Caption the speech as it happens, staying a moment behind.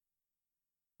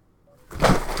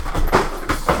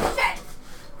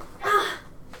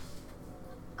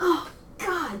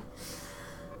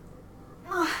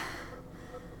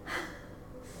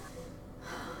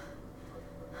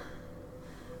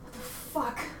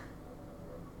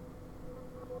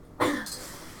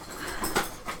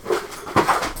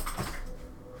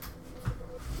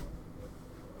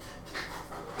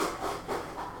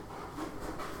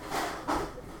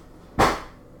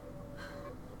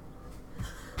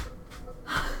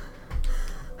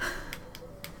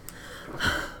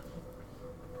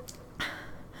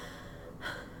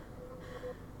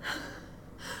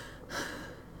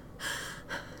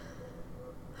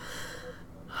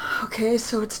Okay,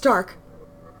 so it's dark.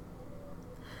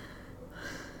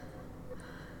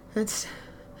 It's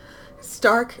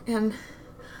dark, and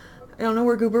I don't know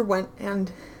where Goober went,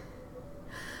 and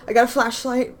I got a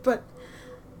flashlight, but...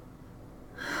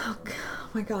 Oh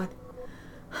my god.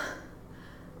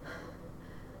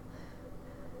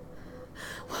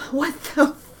 What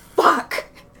the fuck?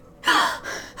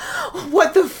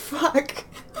 What the fuck?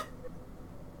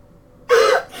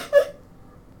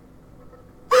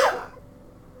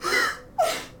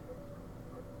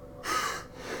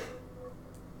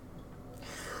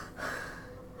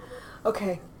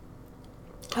 Okay.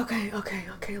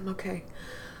 I'm okay.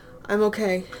 I'm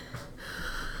okay.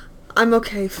 I'm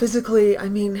okay. Physically, I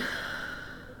mean...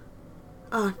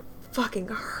 fucking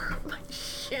hurt my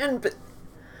shin, but...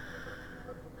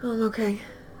 I'm okay.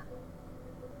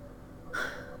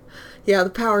 Yeah, the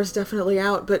power's definitely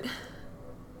out, but...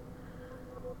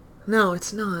 No,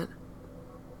 it's not.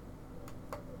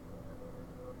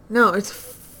 No, it's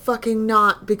fucking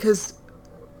not, because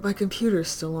my computer's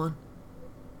still on.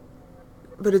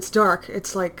 But it's dark.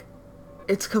 It's like...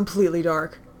 It's completely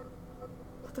dark.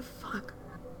 What the fuck?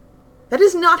 That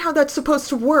is not how that's supposed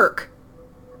to work.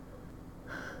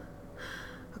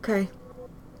 Okay.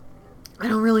 I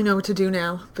don't really know what to do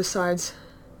now, besides...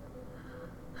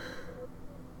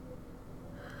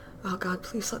 Oh god,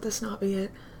 please let this not be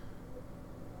it.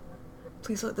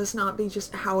 Please let this not be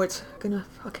just how it's gonna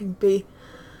fucking be.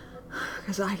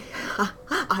 Because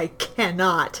I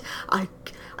cannot. I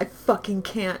fucking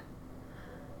can't.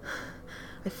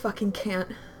 I fucking can't.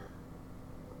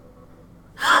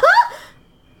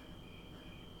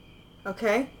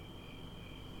 Okay.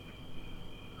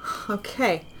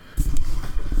 Okay.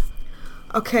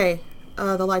 Okay.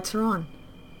 The lights are on.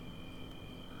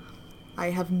 I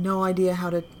have no idea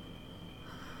how to...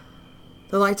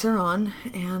 The lights are on,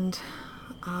 and,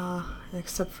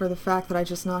 except for the fact that I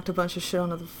just knocked a bunch of shit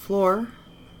onto the floor,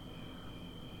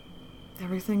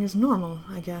 everything is normal,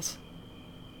 I guess.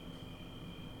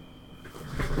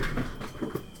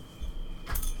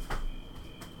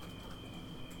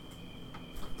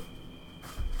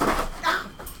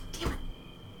 Damn it.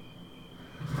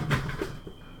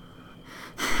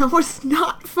 That was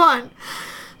not fun.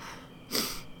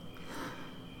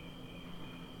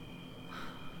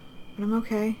 But I'm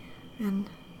okay, and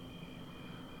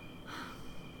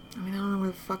I mean, I don't know where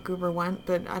the fuck Goober went,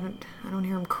 but I don't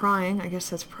hear him crying. I guess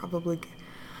that's probably...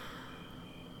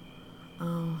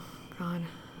 Oh, God.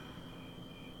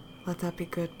 Let that be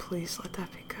good, please. Let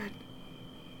that be good.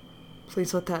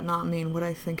 Please let that not mean what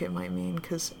I think it might mean,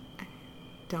 because I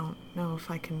don't know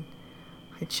if I can...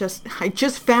 I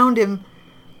just found him.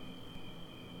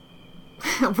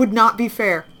 It would not be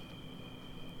fair.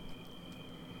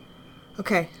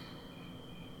 Okay.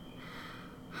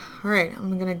 Alright,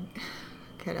 I'm gonna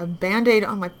get a band-aid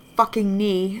on my fucking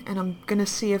knee, and I'm gonna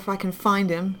see if I can find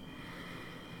him.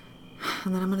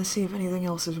 And then I'm gonna see if anything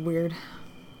else is weird.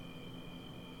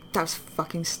 That was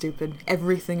fucking stupid.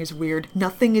 Everything is weird.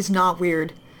 Nothing is not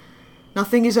weird.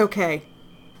 Nothing is okay.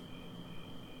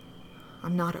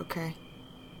 I'm not okay.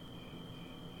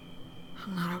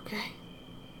 I'm not okay.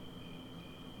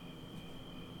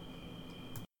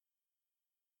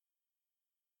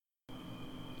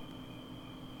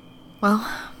 Well,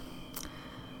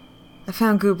 I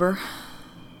found Goober.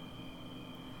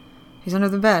 He's under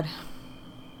the bed.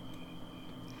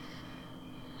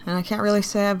 And I can't really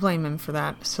say I blame him for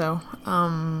that, so,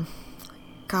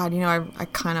 God, you know, I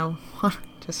kind of want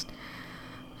to just...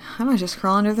 I might just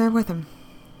crawl under there with him.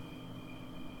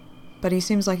 But he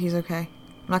seems like he's okay.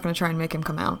 I'm not going to try and make him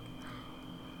come out.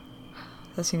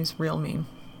 That seems real mean.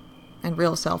 And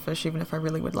real selfish, even if I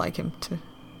really would like him to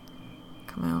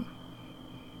come out.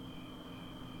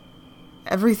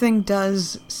 Everything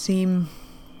does seem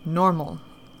normal.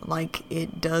 Like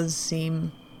it does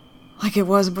seem like it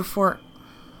was before.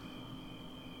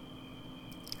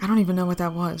 I don't even know what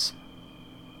that was.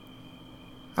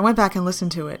 I went back and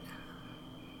listened to it.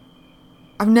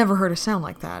 I've never heard a sound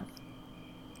like that.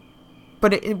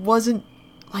 But it wasn't,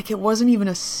 like it wasn't even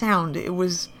a sound. It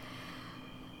was...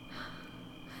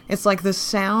 It's like the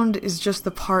sound is just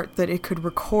the part that it could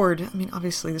record. I mean,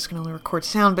 obviously this can only record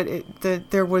sound, but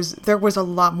there was a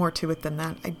lot more to it than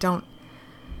that. I don't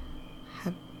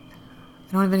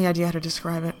have any idea how to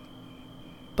describe it.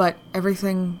 But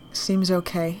everything seems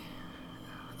okay.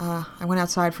 I went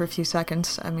outside for a few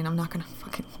seconds. I mean, I'm not gonna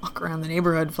fucking walk around the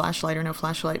neighborhood, flashlight or no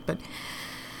flashlight, but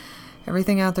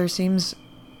everything out there seems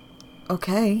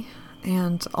okay.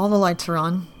 And all the lights are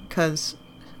on, because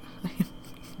I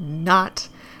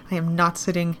am not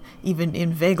sitting even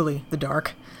in vaguely the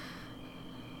dark.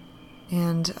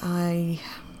 And I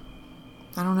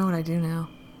don't know what I do now.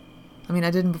 I mean, I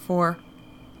didn't before.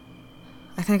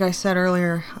 I think I said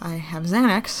earlier I have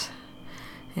Xanax,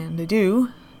 and I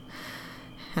do.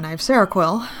 And I have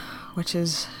Seroquel, which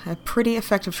is a pretty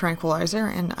effective tranquilizer,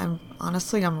 and I'm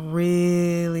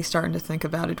really starting to think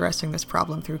about addressing this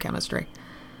problem through chemistry,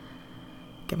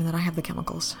 given that I have the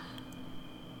chemicals.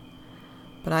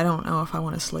 But I don't know if I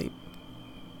want to sleep.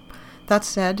 That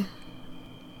said,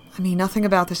 I mean, nothing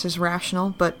about this is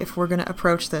rational, but if we're going to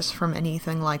approach this from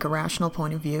anything like a rational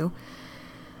point of view,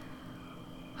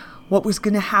 what was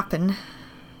going to happen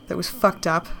that was fucked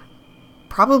up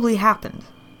probably happened.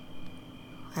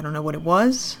 I don't know what it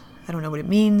was. I don't know what it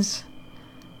means.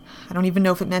 I don't even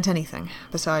know if it meant anything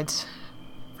besides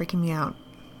freaking me out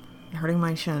and hurting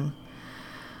my shin.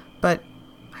 But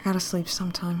I gotta sleep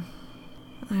sometime.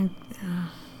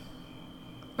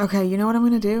 Okay, you know what I'm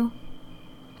gonna do?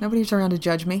 Nobody's around to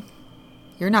judge me.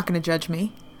 You're not gonna judge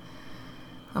me.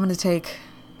 I'm gonna take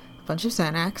a bunch of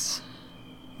Xanax.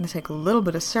 I'm gonna take a little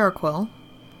bit of Seroquel.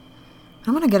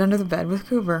 I'm gonna get under the bed with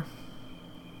Cooper.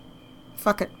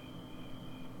 Fuck it.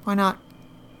 Why not?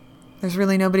 There's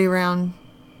really nobody around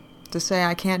to say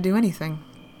I can't do anything.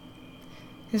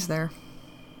 Is there?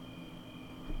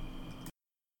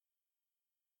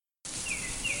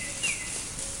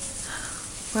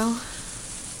 Well,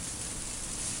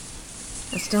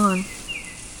 it's dawn.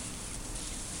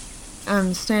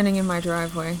 I'm standing in my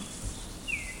driveway,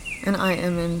 and I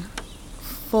am in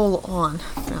full-on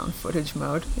found footage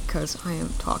mode because I am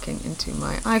talking into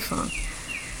my iPhone.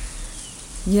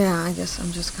 Yeah, I guess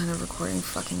I'm just kind of recording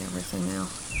fucking everything now.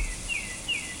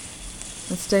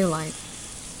 It's daylight.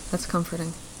 That's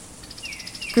comforting.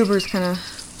 Cooper's kind of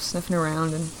sniffing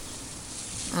around, and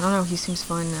I don't know, he seems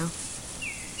fine now.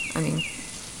 I mean,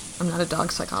 I'm not a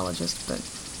dog psychologist, but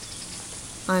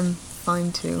I'm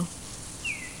fine too.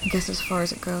 I guess as far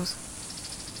as it goes.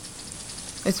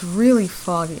 It's really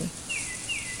foggy.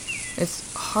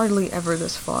 It's hardly ever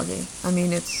this foggy. I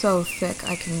mean, it's so thick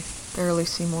I can barely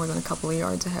see more than a couple of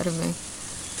yards ahead of me.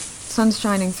 Sun's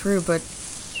shining through, but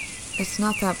it's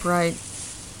not that bright.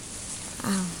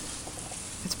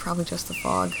 It's probably just the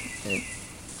fog.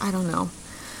 I don't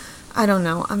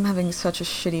know. I'm having such a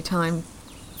shitty time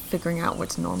figuring out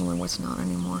what's normal and what's not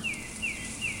anymore.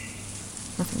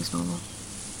 Nothing's normal.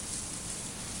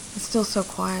 It's still so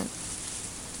quiet.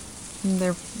 And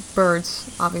they're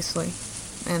birds, obviously,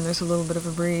 and there's a little bit of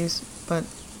a breeze, but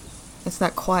it's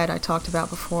that quiet I talked about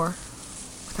before,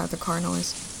 without the car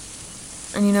noise.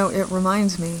 And you know, it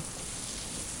reminds me,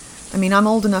 I mean, I'm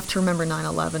old enough to remember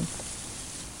 9/11,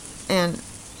 and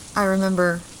I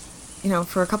remember, you know,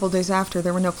 for a couple days after,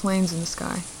 there were no planes in the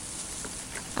sky.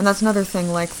 And that's another thing,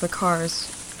 like the cars,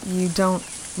 you don't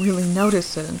really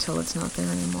notice it until it's not there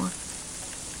anymore.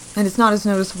 And it's not as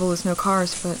noticeable as no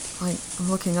cars, but, like, I'm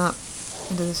looking up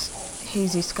into this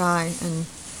hazy sky and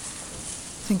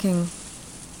thinking,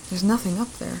 there's nothing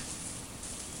up there.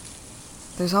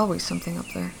 There's always something up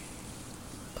there.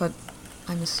 But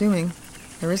I'm assuming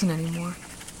there isn't anymore.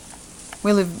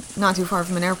 We live not too far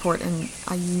from an airport, and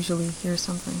I usually hear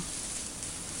something.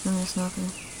 And there's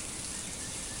nothing.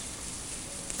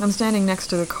 I'm standing next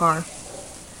to the car.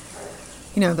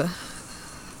 You know, the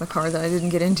car that I didn't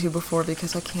get into before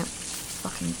because I can't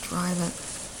fucking drive it.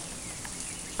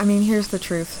 I mean, here's the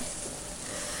truth.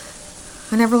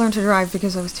 I never learned to drive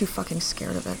because I was too fucking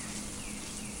scared of it.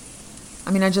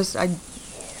 I mean,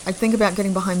 I think about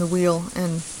getting behind the wheel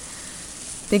and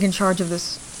being in charge of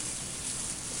this.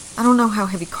 I don't know how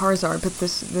heavy cars are, but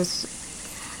this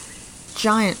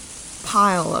giant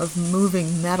pile of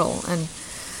moving metal, and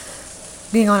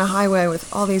being on a highway with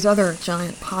all these other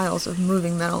giant piles of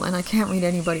moving metal, and I can't read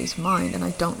anybody's mind, and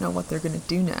I don't know what they're going to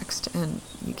do next, and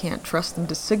you can't trust them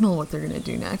to signal what they're going to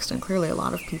do next, and clearly a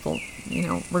lot of people, you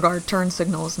know, regard turn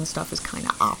signals and stuff as kind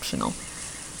of optional.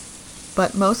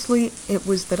 But mostly, it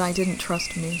was that I didn't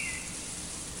trust me.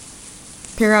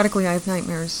 Periodically, I have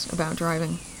nightmares about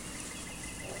driving.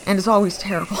 And it's always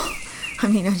terrible. I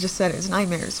mean, I just said it's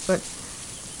nightmares, but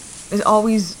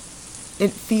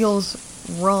it feels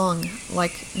wrong,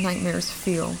 like nightmares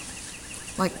feel.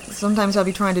 Like, sometimes I'll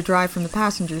be trying to drive from the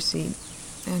passenger seat,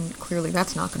 and clearly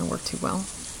that's not going to work too well.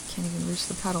 Can't even reach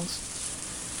the pedals.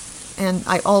 And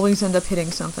I always end up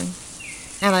hitting something.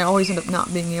 And I always end up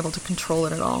not being able to control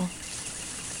it at all.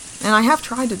 And I have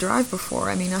tried to drive before.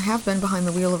 I mean, I have been behind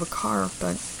the wheel of a car,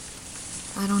 but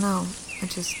I don't know.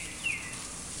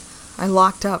 I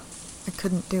locked up. I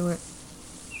couldn't do it.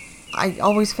 I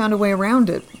always found a way around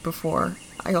it before.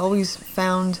 I always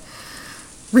found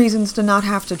reasons to not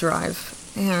have to drive.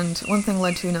 And one thing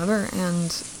led to another,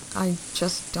 and I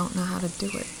just don't know how to do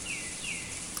it.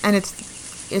 And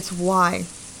it's why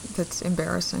that's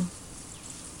embarrassing.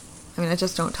 I mean, I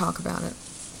just don't talk about it.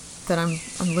 That I'm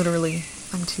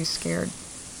too scared.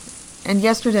 And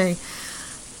yesterday,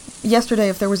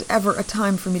 if there was ever a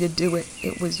time for me to do it,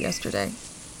 it was yesterday.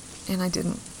 And I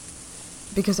didn't.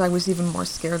 Because I was even more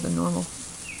scared than normal.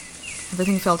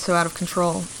 Everything felt so out of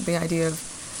control. The idea of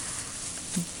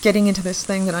getting into this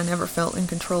thing that I never felt in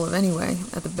control of anyway,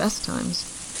 at the best times.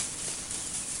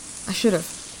 I should have.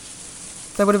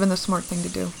 That would have been the smart thing to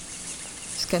do.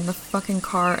 Just get in the fucking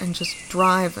car and just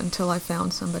drive until I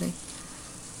found somebody.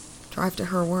 Drive to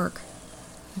her work.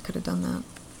 I could have done that.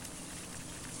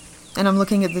 And I'm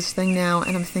looking at this thing now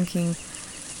and I'm thinking,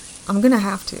 I'm gonna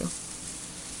have to.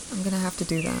 I'm gonna have to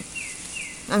do that.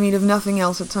 I mean, if nothing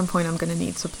else, at some point I'm gonna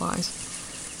need supplies.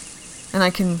 And I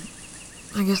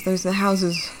guess there's the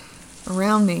houses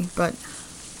around me, but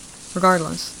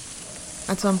regardless,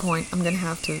 at some point I'm gonna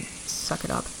have to suck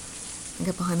it up and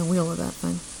get behind the wheel of that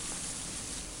thing.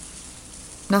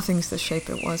 Nothing's the shape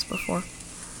it was before.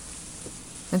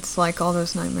 It's like all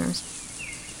those nightmares.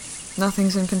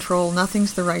 Nothing's in control,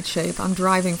 nothing's the right shape. I'm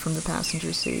driving from the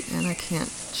passenger seat, and I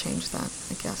can't change that,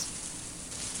 I guess.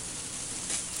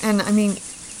 And, I mean,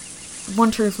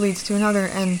 one truth leads to another,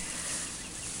 and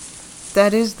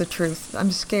that is the truth.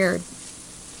 I'm scared.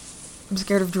 I'm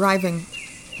scared of driving,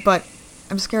 but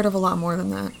I'm scared of a lot more than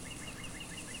that.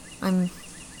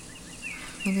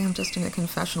 Maybe I'm just in a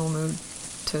confessional mood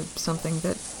to something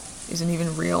that isn't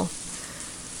even real.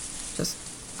 Just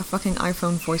a fucking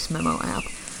iPhone voice memo app.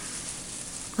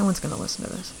 No one's gonna listen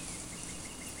to this.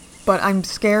 But I'm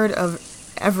scared of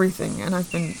everything, and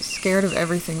I've been scared of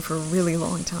everything for a really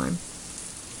long time.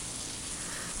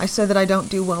 I said that I don't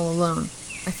do well alone,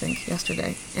 I think,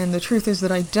 yesterday. And the truth is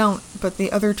that I don't, but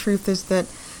the other truth is that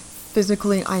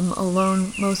physically I'm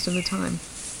alone most of the time.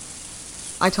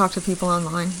 I talk to people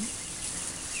online.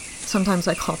 Sometimes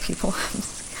I call people.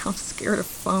 I'm scared of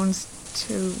phones,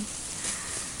 too.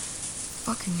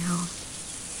 Fucking hell.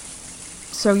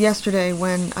 So yesterday,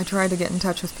 when I tried to get in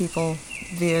touch with people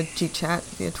via GChat,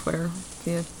 via Twitter,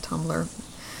 via Tumblr,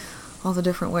 all the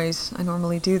different ways I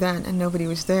normally do that, and nobody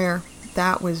was there,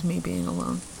 that was me being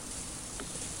alone.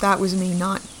 That was me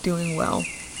not doing well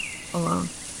alone.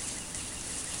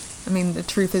 I mean, the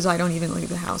truth is I don't even leave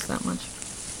the house that much.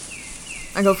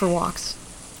 I go for walks.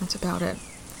 That's about it.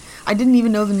 I didn't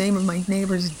even know the name of my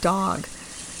neighbor's dog.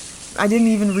 I didn't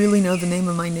even really know the name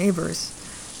of my neighbors.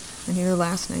 I knew their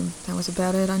last name. That was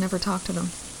about it. I never talked to them.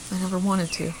 I never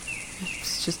wanted to.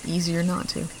 It's just easier not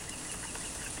to.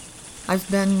 I've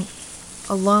been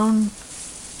alone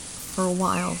for a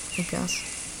while, I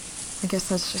guess. I guess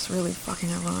that's just really fucking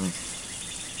ironic.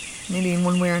 Maybe in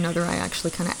one way or another I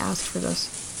actually kind of asked for this.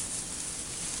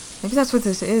 Maybe that's what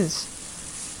this is.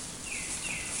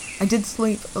 I did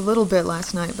sleep a little bit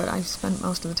last night, but I spent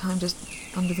most of the time just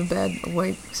under the bed,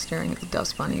 awake, staring at the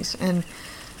dust bunnies. And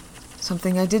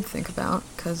something I did think about,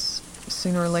 because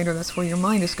sooner or later that's where your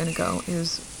mind is going to go,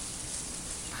 is,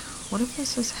 what if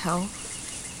this is hell?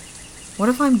 What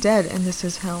if I'm dead and this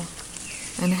is hell?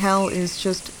 And hell is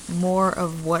just more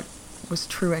of what was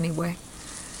true anyway.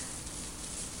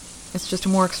 It's just a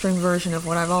more extreme version of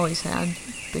what I've always had,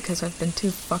 because I've been too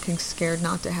fucking scared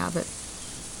not to have it.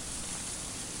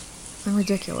 I'm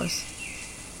ridiculous.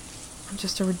 I'm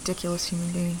just a ridiculous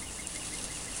human being.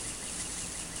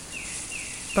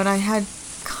 But I had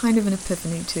kind of an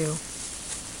epiphany, too.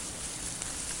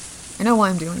 I know why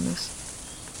I'm doing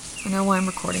this. I know why I'm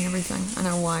recording everything. I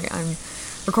know why I'm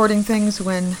recording things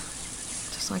when,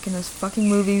 just like in those fucking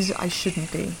movies, I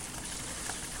shouldn't be.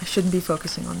 I shouldn't be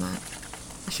focusing on that.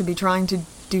 I should be trying to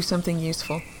do something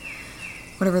useful.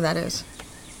 Whatever that is.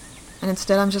 And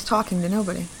instead I'm just talking to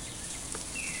nobody.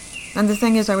 And the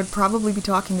thing is, I would probably be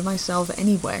talking to myself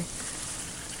anyway.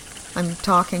 I'm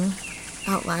talking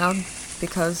out loud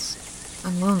because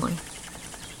I'm lonely.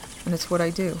 And it's what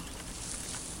I do.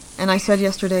 And I said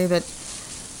yesterday that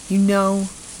you know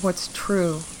what's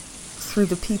true through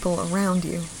the people around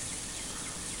you.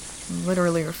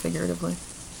 Literally or figuratively.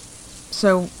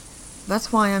 So,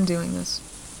 that's why I'm doing this.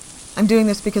 I'm doing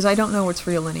this because I don't know what's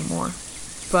real anymore.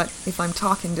 But if I'm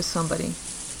talking to somebody,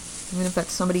 even if that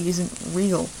somebody isn't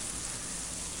real,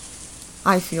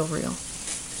 I feel real.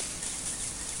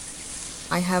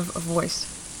 I have a voice.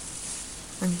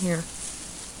 I'm here.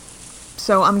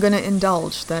 So I'm gonna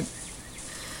indulge that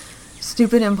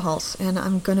stupid impulse, and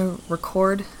I'm gonna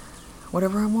record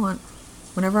whatever I want,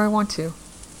 whenever I want to.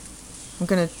 I'm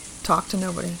gonna talk to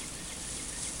nobody.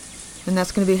 And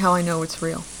that's gonna be how I know it's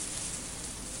real.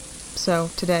 So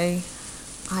today,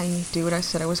 I do what I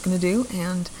said I was gonna do,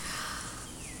 and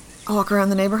I walk around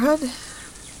the neighborhood,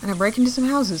 and I break into some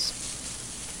houses.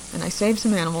 And I save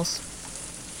some animals.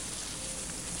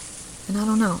 And I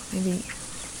don't know,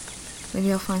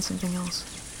 maybe I'll find something else.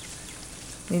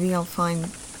 Maybe I'll find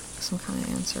some kind of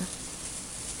answer.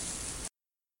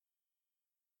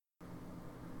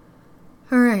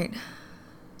 Alright.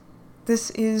 I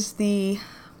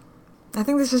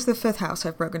think this is the 5th house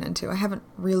I've broken into. I haven't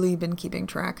really been keeping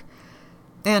track.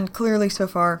 And clearly so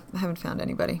far, I haven't found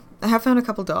anybody. I have found a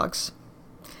couple dogs.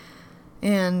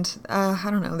 And, I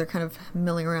don't know, they're kind of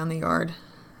milling around the yard.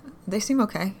 They seem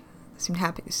okay. They seem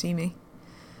happy to see me.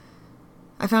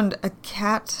 I found a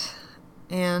cat,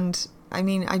 and, I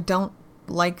mean, I don't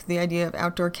like the idea of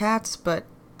outdoor cats, but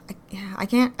I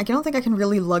don't think I can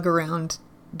really lug around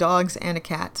dogs and a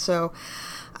cat, so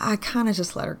I kind of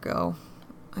just let her go.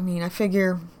 I mean, I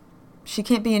figure she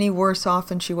can't be any worse off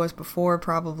than she was before,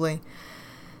 probably.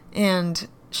 And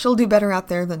she'll do better out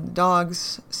there than the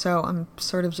dogs, so I'm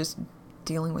sort of just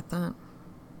dealing with that.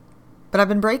 But I've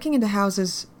been breaking into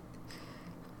houses.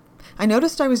 I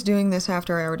noticed I was doing this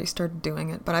after I already started doing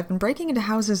it, but I've been breaking into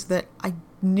houses that I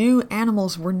knew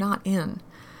animals were not in.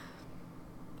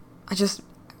 I just,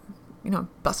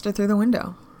 busted through the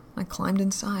window. I climbed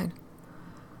inside.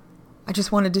 I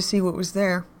just wanted to see what was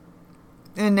there.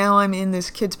 And now I'm in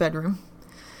this kid's bedroom.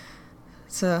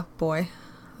 It's a boy.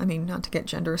 I mean, not to get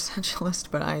gender essentialist,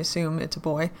 but I assume it's a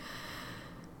boy.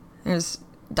 There's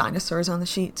dinosaurs on the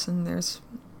sheets, and there's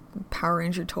Power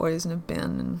Ranger toys in a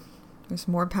bin, and there's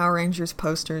more Power Rangers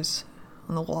posters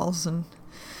on the walls, and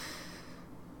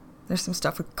there's some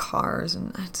stuff with cars,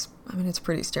 and it's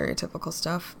pretty stereotypical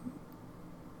stuff.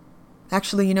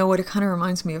 Actually, you know what? It kind of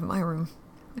reminds me of my room.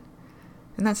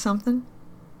 Isn't that something?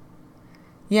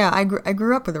 Yeah, I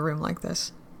grew up with a room like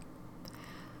this.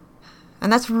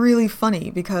 And that's really funny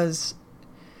because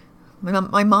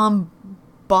my mom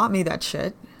bought me that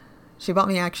shit. She bought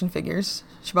me action figures.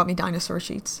 She bought me dinosaur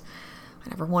sheets. I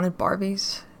never wanted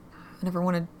Barbies. I never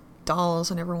wanted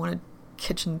dolls. I never wanted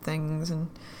kitchen things. And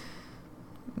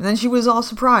then she was all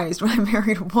surprised when I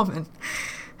married a woman.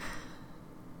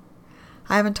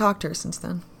 I haven't talked to her since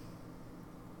then.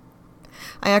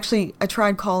 I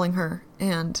tried calling her,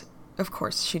 and of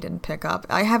course she didn't pick up.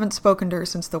 I haven't spoken to her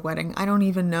since the wedding. I don't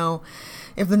even know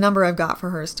if the number I've got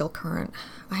for her is still current.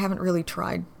 I haven't really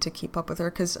tried to keep up with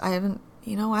her because I haven't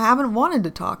wanted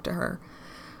to talk to her.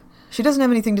 She doesn't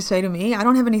have anything to say to me. I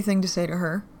don't have anything to say to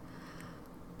her.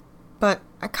 But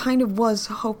I kind of was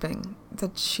hoping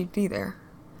that she'd be there.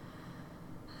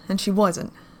 And she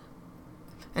wasn't.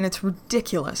 And it's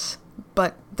ridiculous.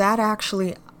 But that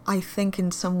actually, I think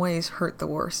in some ways, hurt the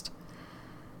worst.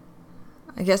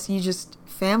 I guess and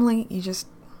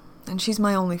she's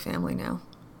my only family now.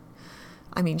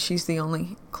 I mean, she's the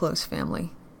only close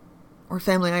family, or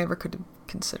family I ever could have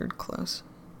considered close.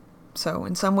 So,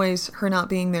 in some ways, her not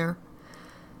being there,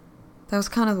 that was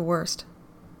kind of the worst.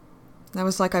 That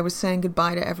was like I was saying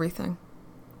goodbye to everything,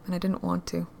 and I didn't want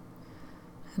to.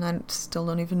 And I still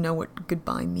don't even know what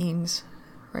goodbye means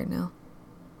right now.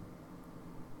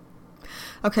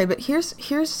 Okay, but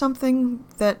here's something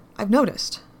that I've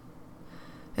noticed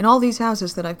in all these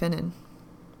houses that I've been in.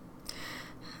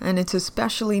 And it's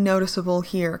especially noticeable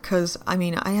here because, I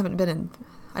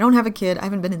don't have a kid. I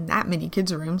haven't been in that many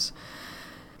kids' rooms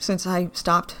since I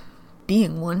stopped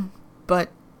being one. But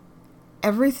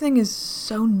everything is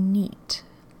so neat.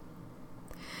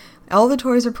 All the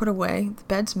toys are put away. The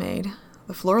bed's made.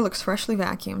 The floor looks freshly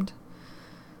vacuumed.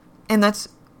 And that's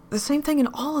the same thing in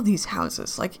all of these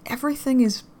houses. Like, everything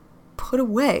is put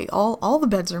away. All the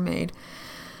beds are made.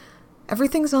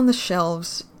 Everything's on the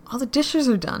shelves. All the dishes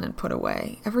are done and put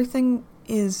away. Everything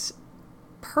is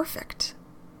perfect.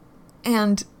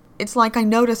 And it's like I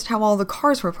noticed how all the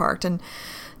cars were parked and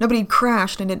nobody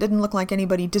crashed and it didn't look like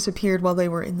anybody disappeared while they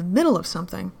were in the middle of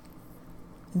something.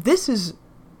 This is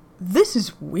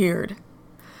weird.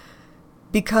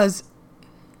 Because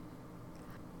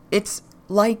it's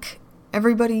like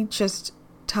everybody just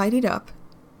tidied up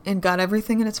and got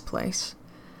everything in its place.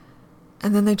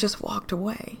 And then they just walked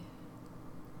away.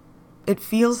 It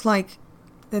feels like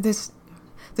this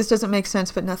doesn't make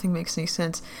sense, but nothing makes any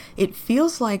sense. It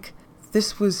feels like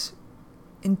this was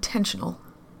intentional.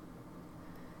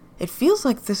 It feels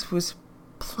like this was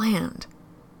planned.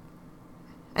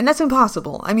 And that's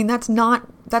impossible. I mean, that's not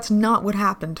what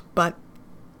happened, but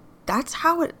that's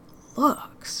how it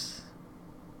looks.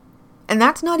 And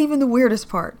that's not even the weirdest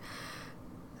part.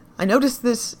 I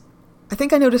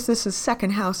think I noticed this the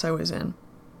second house I was in.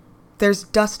 There's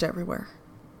dust everywhere.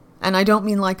 And I don't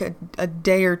mean like a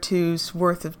day or two's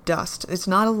worth of dust. It's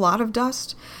not a lot of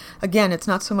dust. Again, it's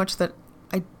not so much that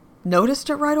I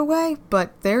noticed it right away,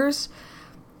 but there's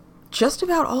just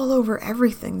about all over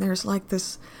everything. There's like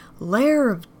this layer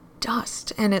of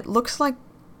dust, and it looks like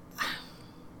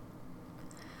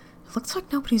Looks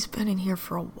like nobody's been in here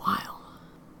for a while.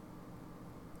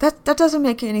 That doesn't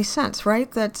make any sense,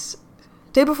 right? That's...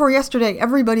 Day before yesterday,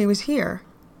 everybody was here.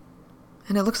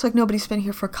 And it looks like nobody's been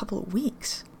here for a couple of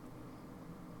weeks.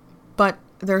 But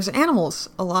there's animals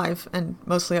alive and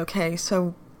mostly okay,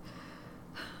 so...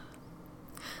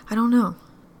 I don't know.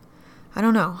 I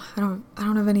don't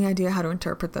have any idea how to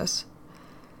interpret this.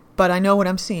 But I know what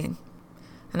I'm seeing.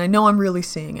 And I know I'm really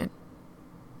seeing it.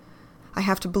 I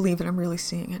have to believe that I'm really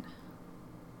seeing it.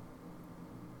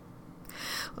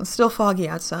 Well, it's still foggy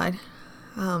outside.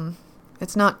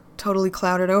 It's not totally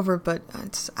clouded over, but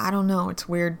I don't know, it's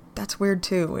weird. That's weird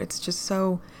too. It's just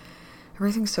so,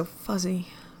 everything's so fuzzy.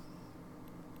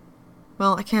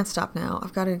 Well, I can't stop now.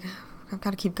 I've got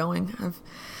to keep going.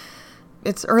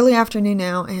 It's early afternoon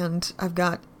now, and I've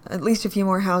got at least a few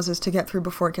more houses to get through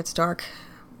before it gets dark.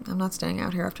 I'm not staying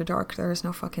out here after dark. There is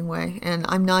no fucking way. And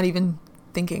I'm not even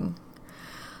thinking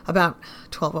about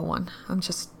 1201.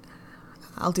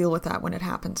 I'll deal with that when it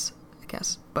happens, I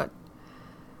guess. But,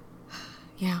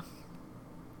 yeah.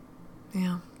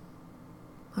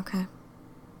 Okay.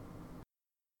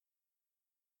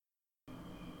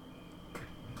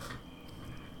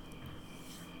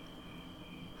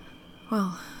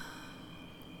 Well,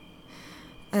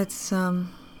 it's,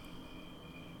 I'm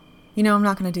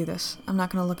not going to do this. I'm not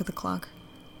going to look at the clock.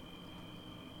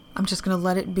 I'm just going to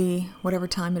let it be whatever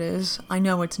time it is. I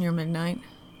know it's near midnight.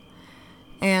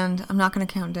 And I'm not going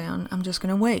to count down. I'm just going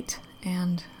to wait.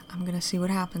 And I'm going to see what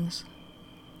happens.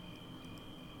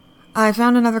 I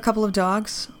found another couple of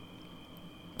dogs.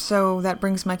 So that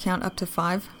brings my count up to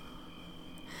 5.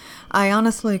 I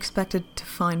honestly expected to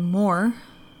find more.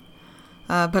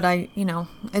 But I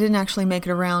didn't actually make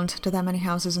it around to that many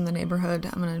houses in the neighborhood.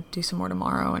 I'm going to do some more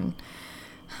tomorrow, and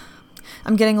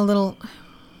I'm getting a little...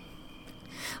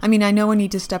 I know I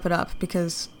need to step it up,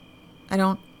 because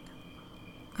I'm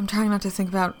trying not to think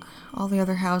about all the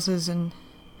other houses and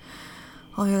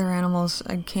all the other animals.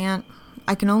 I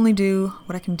can only do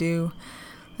what I can do,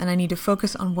 and I need to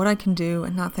focus on what I can do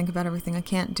and not think about everything I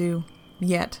can't do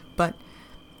yet. But,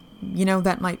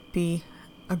 that might be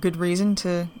a good reason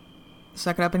to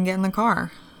suck it up and get in the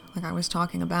car, like I was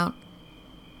talking about.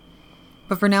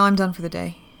 But for now, I'm done for the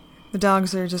day. The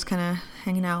dogs are just kind of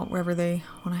hanging out wherever they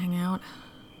want to hang out.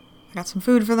 I got some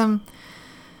food for them.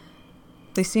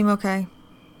 They seem okay.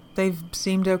 They've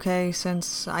seemed okay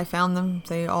since I found them.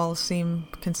 They all seem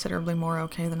considerably more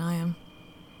okay than I am.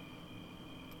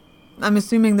 I'm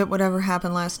assuming that whatever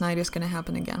happened last night is going to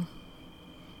happen again.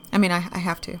 I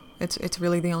have to. It's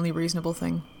really the only reasonable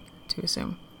thing to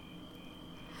assume.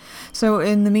 So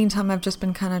in the meantime, I've just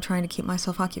been kind of trying to keep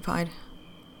myself occupied.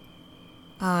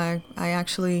 I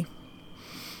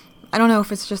don't know if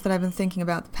it's just that I've been thinking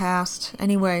about the past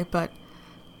anyway, but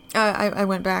I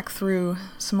went back through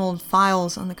some old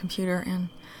files on the computer, and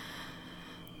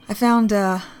I found,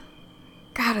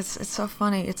 God, it's so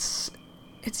funny. It's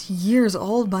years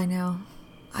old by now.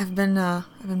 I've been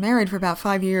married for about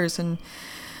 5 years, and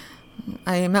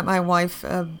I met my wife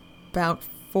about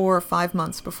 4 or 5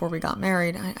 months before we got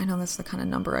married. I know that's the kind of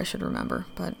number I should remember,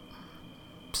 but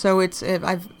so it's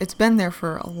been there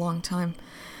for a long time.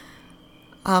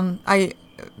 Why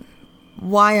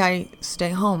I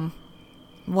stay home,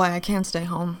 why I can stay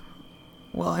home.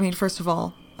 Well, first of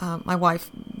all, my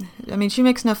wife, she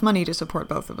makes enough money to support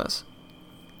both of us.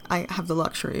 I have the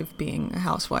luxury of being a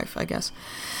housewife, I guess,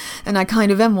 and I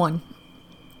kind of am one.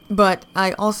 But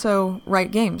I also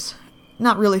write games.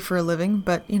 Not really for a living,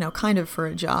 but, kind of for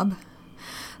a job.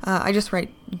 I just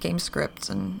write game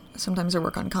scripts, and sometimes I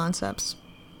work on concepts.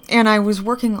 And I was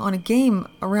working on a game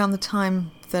around the time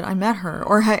that I met her,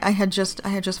 or I had just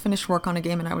finished work on a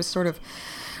game, and I was sort of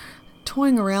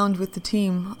toying around with the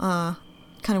team, kind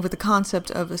of with the concept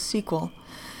of a sequel.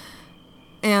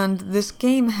 And this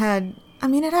game had,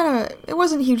 it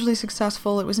wasn't hugely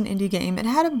successful. It was an indie game. It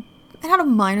had a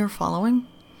minor following.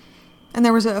 And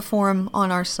there was a forum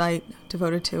on our site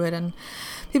devoted to it, and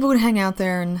people would hang out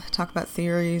there and talk about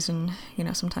theories and,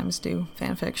 sometimes do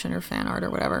fan fiction or fan art or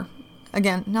whatever.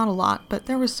 Again, not a lot, but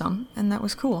there was some, and that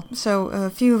was cool. So a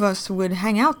few of us would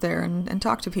hang out there and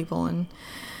talk to people and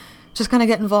just kind of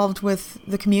get involved with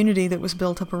the community that was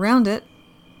built up around it.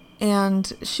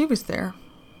 And she was there,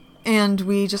 and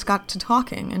we just got to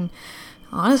talking, and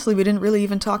honestly, we didn't really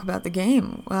even talk about the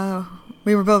game.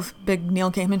 We were both big Neil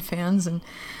Gaiman fans, and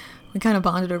we kind of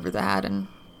bonded over that, and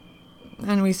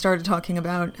we started talking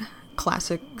about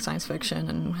classic science fiction,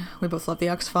 and we both love the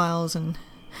X-Files, and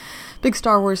big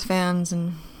Star Wars fans,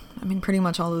 and pretty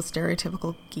much all the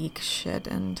stereotypical geek shit,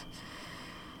 and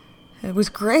it was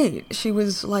great. She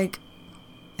was like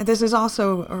This is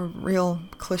also a real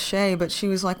cliche, but she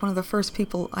was like one of the first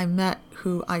people I met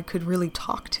who I could really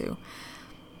talk to.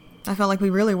 I felt like we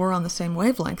really were on the same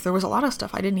wavelength. There was a lot of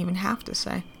stuff I didn't even have to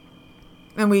say.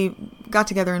 And we got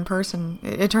together in person.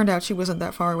 It turned out she wasn't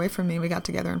that far away from me. We got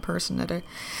together in person at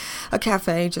a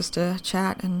cafe just to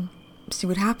chat and see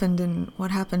what happened. And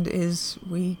what happened is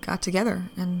we got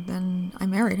together, and then I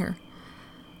married her.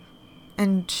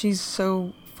 And she's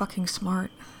so fucking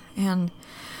smart, and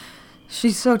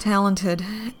she's so talented,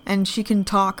 and she can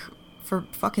talk for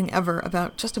fucking ever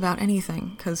about just about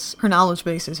anything, because her knowledge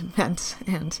base is immense,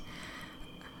 and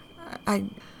I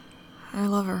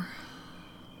love her.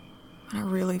 I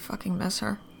really fucking miss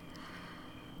her.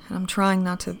 And I'm trying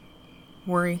not to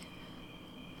worry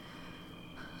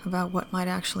about what might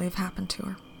actually have happened to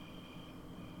her.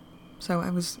 So I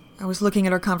was looking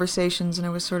at our conversations, and I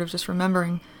was sort of just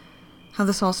remembering how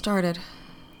this all started.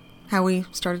 How we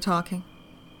started talking.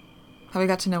 How we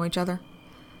got to know each other.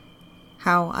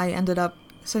 How I ended up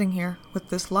sitting here with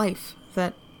this life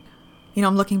that,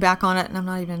 I'm looking back on it and I'm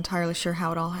not even entirely sure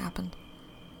how it all happened.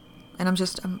 And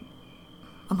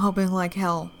I'm hoping like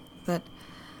hell that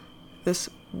this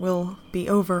will be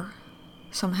over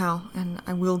somehow and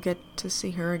I will get to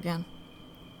see her again.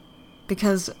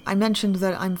 Because I mentioned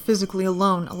that I'm physically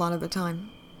alone a lot of the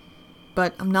time.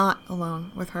 But I'm not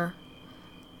alone with her.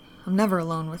 I'm never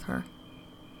alone with her.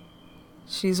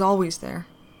 She's always there.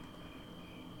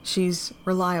 She's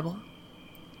reliable.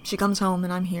 She comes home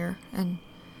and I'm here, and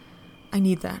I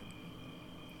need that.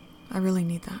 I really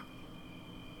need that.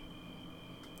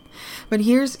 But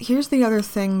here's the other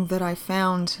thing that I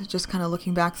found, just kind of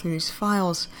looking back through these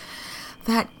files.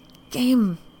 That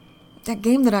game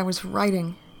that I was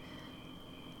writing,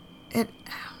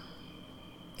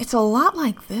 it's a lot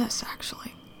like this,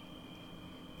 actually.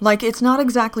 Like, it's not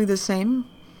exactly the same.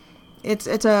 It's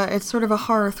sort of a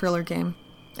horror thriller game.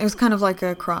 It was kind of like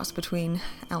a cross between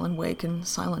Alan Wake and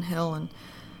Silent Hill, and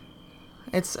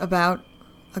it's about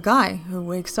a guy who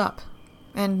wakes up.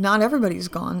 And not everybody's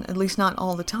gone, at least not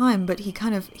all the time, but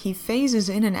he phases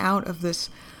in and out of this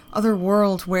other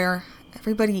world where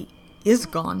everybody is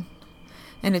gone.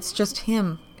 And it's just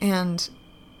him, and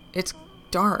it's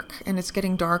dark, and it's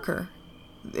getting darker.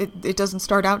 It doesn't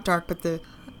start out dark, but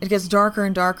it gets darker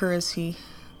and darker as he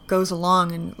goes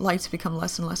along, and lights become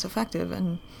less and less effective.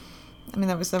 And I mean,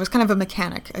 that was kind of a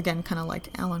mechanic, again, kind of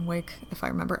like Alan Wake, if I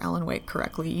remember Alan Wake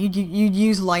correctly. You'd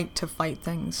use light to fight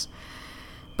things,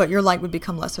 but your light would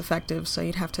become less effective, so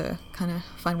you'd have to kind of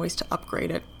find ways to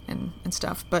upgrade it and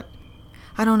stuff. But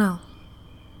I don't know.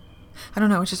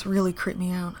 It just really creeped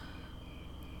me out.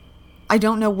 I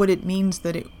don't know what it means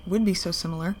that it would be so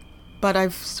similar, but I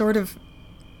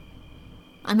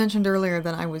mentioned earlier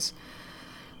that I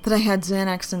had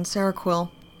Xanax and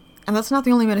Seroquel, and that's not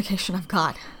the only medication I've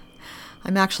got.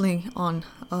 I'm actually on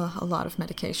a lot of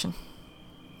medication.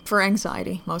 For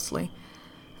anxiety, mostly.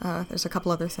 There's a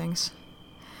couple other things.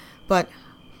 But,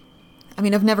 I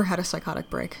mean, I've never had a psychotic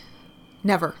break.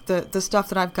 Never. The stuff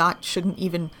that I've got shouldn't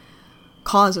even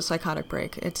cause a psychotic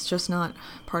break. It's just not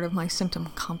part of my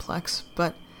symptom complex.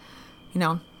 But,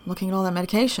 I'm looking at all that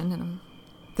medication, and I'm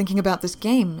thinking about this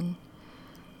game, and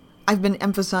I've been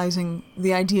emphasizing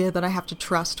the idea that I have to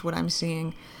trust what I'm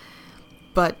seeing,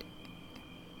 but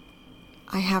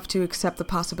I have to accept the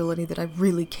possibility that I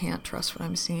really can't trust what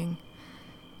I'm seeing.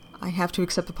 I have to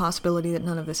accept the possibility that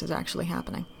none of this is actually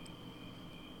happening.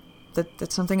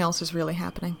 That something else is really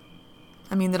happening.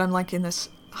 I mean, that I'm like in this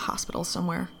hospital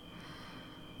somewhere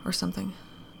or something.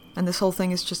 And this whole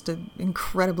thing is just an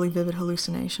incredibly vivid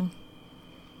hallucination.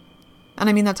 And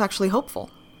I mean, that's actually hopeful,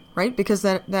 right? Because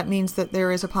that means that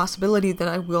there is a possibility that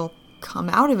I will come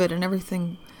out of it and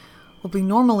everything will be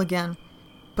normal again.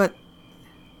 But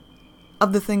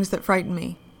of the things that frighten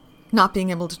me, not being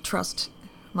able to trust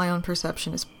my own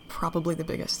perception is probably the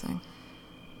biggest thing.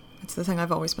 It's the thing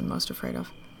I've always been most afraid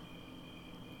of.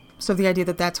 So the idea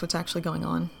that that's what's actually going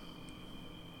on,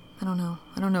 I don't know.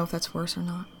 I don't know if that's worse or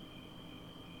not.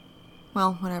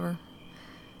 Well, whatever.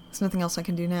 There's nothing else I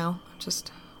can do now. I'm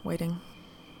just waiting.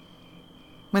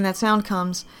 When that sound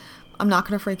comes, I'm not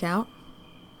going to freak out.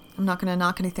 I'm not going to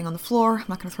knock anything on the floor. I'm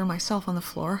not going to throw myself on the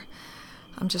floor.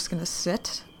 I'm just going to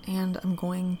sit, and I'm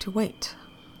going to wait.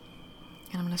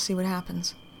 And I'm going to see what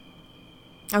happens.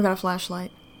 I've got a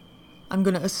flashlight. I'm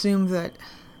going to assume that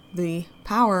the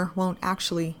power won't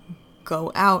actually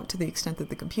go out to the extent that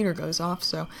the computer goes off.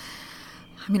 So,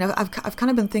 I mean, I've kind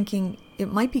of been thinking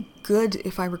it might be good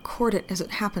if I record it as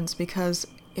it happens, because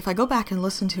if I go back and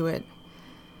listen to it,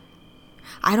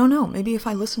 I don't know, maybe if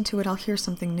I listen to it, I'll hear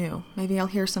something new. Maybe I'll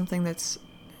hear something that's,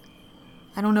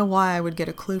 I don't know why I would get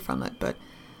a clue from it, but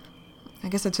I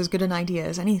guess it's as good an idea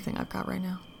as anything I've got right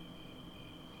now.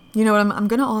 You know what, I'm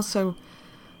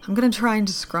gonna try and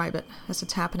describe it as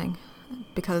it's happening,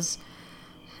 because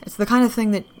it's the kind of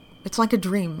thing that, it's like a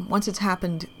dream. Once it's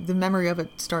happened, the memory of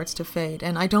it starts to fade,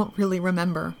 and I don't really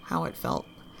remember how it felt.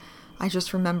 I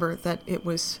just remember that it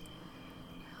was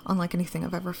unlike anything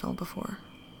I've ever felt before.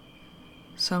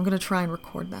 So I'm gonna try and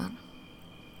record that.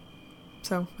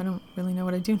 So I don't really know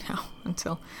what I do now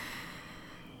until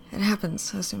it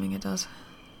happens, assuming it does.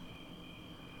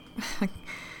 How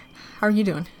are you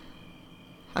doing?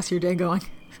 How's your day going?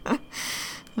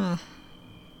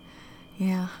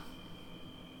 Yeah.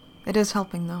 It is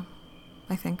helping, though.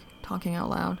 I think, talking out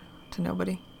loud to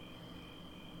nobody.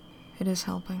 It is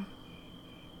helping.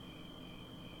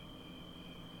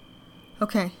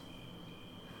 Okay.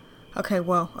 Okay,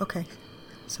 whoa, okay.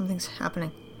 Something's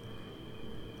happening.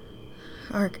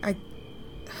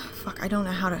 Fuck, I don't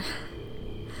know how to...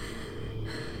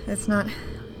 It's not...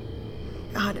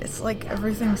 God, it's like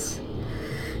everything's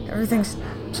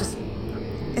just...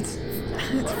 It's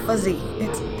fuzzy.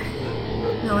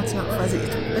 No, it's not fuzzy.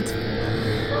 It's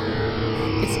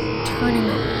turning...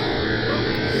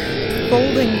 It's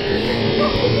folding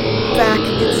back.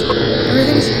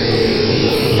 Everything's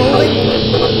folding...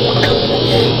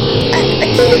 I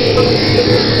can't...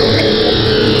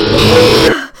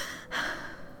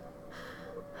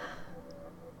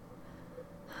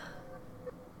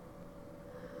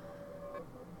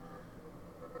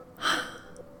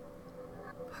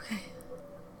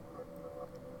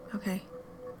 Okay.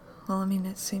 Well, I mean,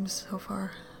 it seems so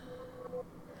far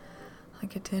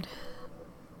like it did.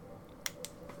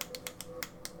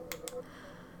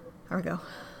 There we go.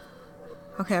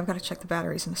 Okay, I've got to check the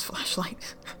batteries in this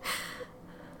flashlight.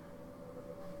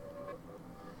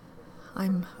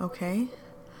 I'm okay.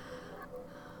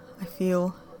 I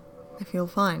feel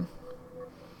fine.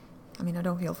 I mean, I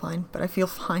don't feel fine, but I feel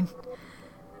fine.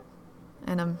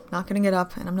 And I'm not gonna get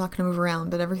up, and I'm not gonna move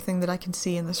around, but everything that I can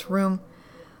see in this room,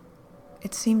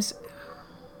 it seems...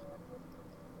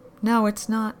 No, it's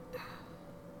not...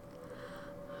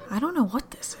 I don't know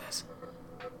what this is.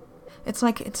 It's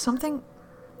like, it's something...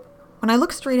 When I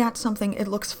look straight at something, it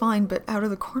looks fine, but out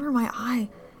of the corner of my eye,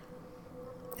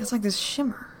 it's like this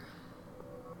shimmer.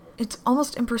 It's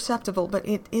almost imperceptible, but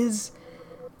it is...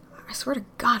 I swear to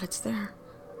God, it's there.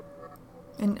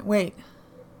 And wait.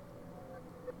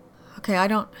 Okay, I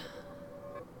don't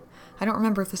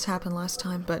remember if this happened last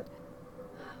time, but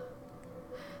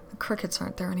the crickets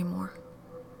aren't there anymore.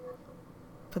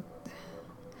 But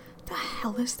the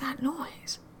hell is that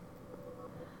noise?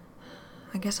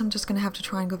 I guess I'm just gonna have to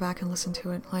try and go back and listen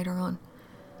to it later on.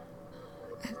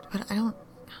 But I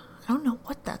don't know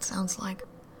what that sounds like.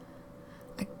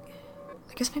 I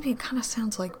guess maybe it kind of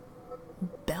sounds like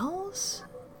bells?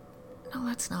 No,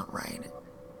 that's not right.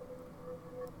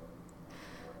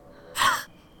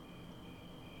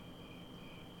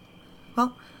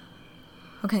 Well,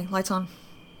 okay, lights on,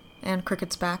 and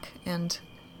cricket's back, and...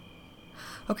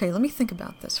 Okay, let me think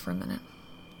about this for a minute.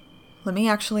 Let me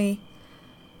actually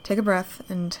take a breath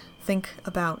and think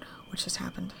about what just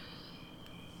happened.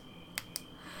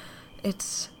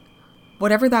 It's...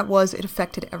 Whatever that was, it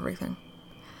affected everything.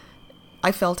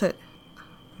 I felt it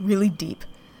really deep,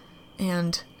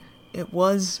 and it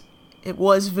was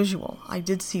visual. I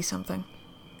did see something.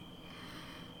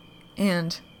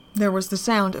 And there was the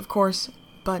sound, of course,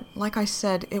 but like I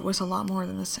said, it was a lot more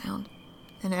than the sound.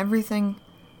 And everything...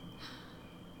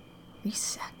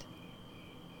 reset.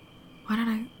 Why did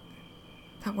I...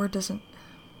 That word doesn't...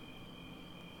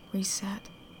 Reset.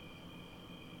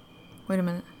 Wait a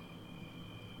minute.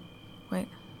 Wait.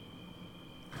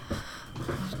 Oh,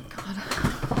 God.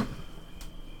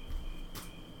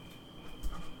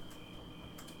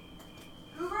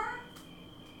 Goober?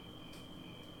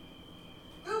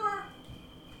 Goober?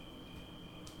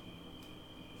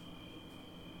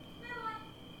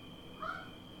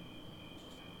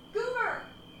 Goober!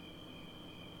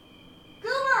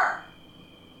 Goober!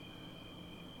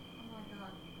 Oh my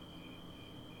God.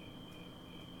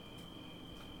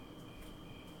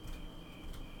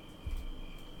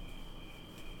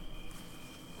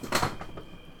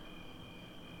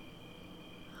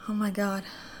 Oh my God.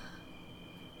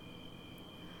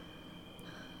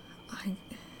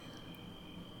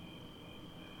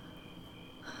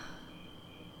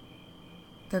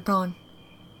 They're gone.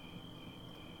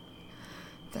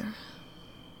 They're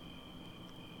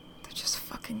just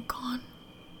fucking gone.